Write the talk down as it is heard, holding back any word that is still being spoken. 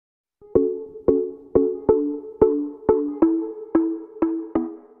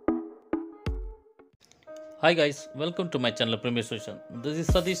Hi guys, welcome to my channel Premier Solution. This is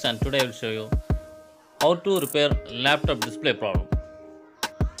Satish and today I will show you how to repair laptop display problem.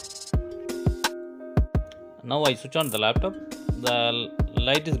 Now I switch on the laptop, the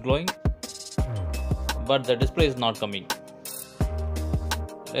light is glowing but the display is not coming.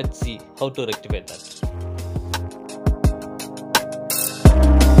 Let's see how to rectify that.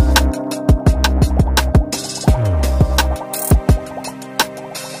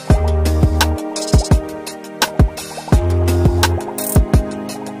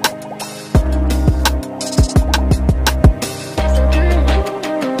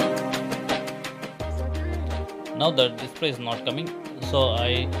 Now the display is not coming, so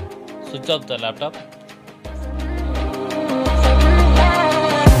I switch off the laptop.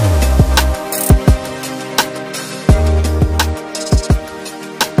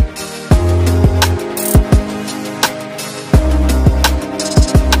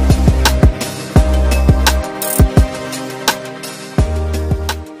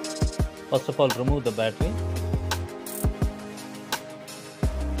 First of all, remove the battery.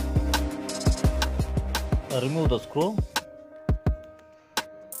 Remove the screw.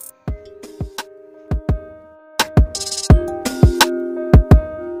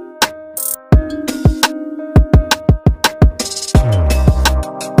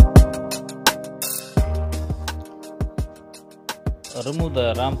 Remove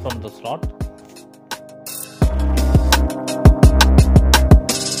the RAM from the slot.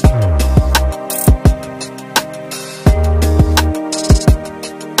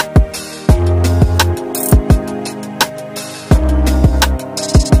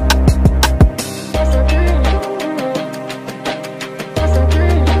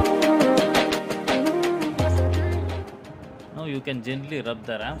 Now you can gently rub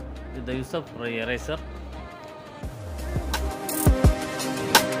the RAM with the use of eraser.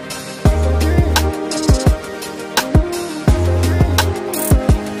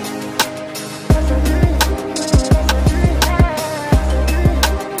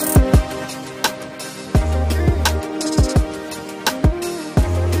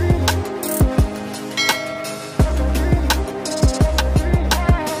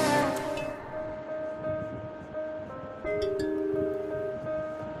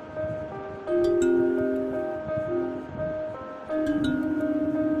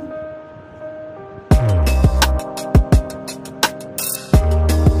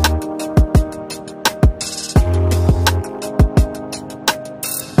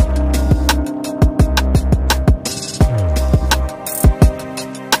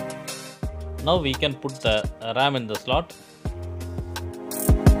 Now we can put the RAM in the slot.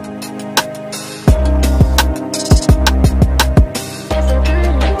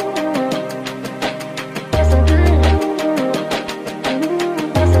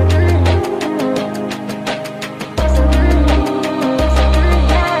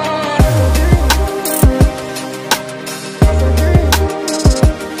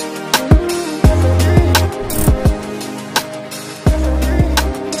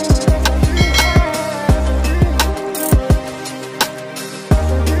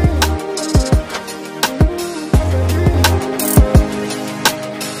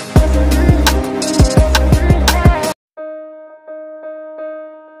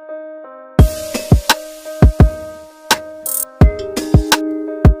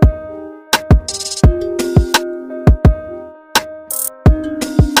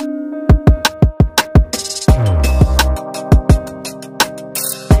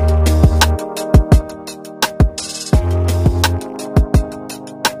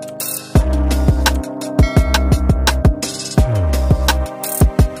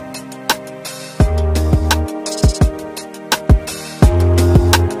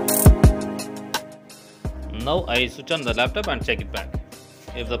 Now I switch on the laptop and check it back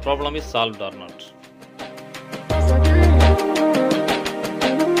if the problem is solved or not.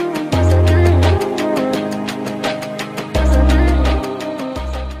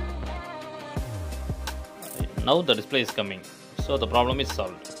 Now the display is coming, so the problem is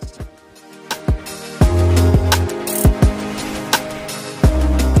solved.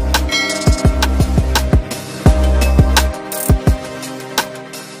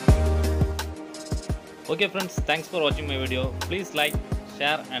 Okay friends, thanks for watching my video. Please like,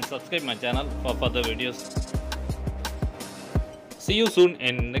 share and subscribe my channel for further videos. See you soon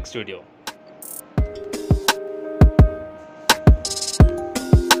in next video.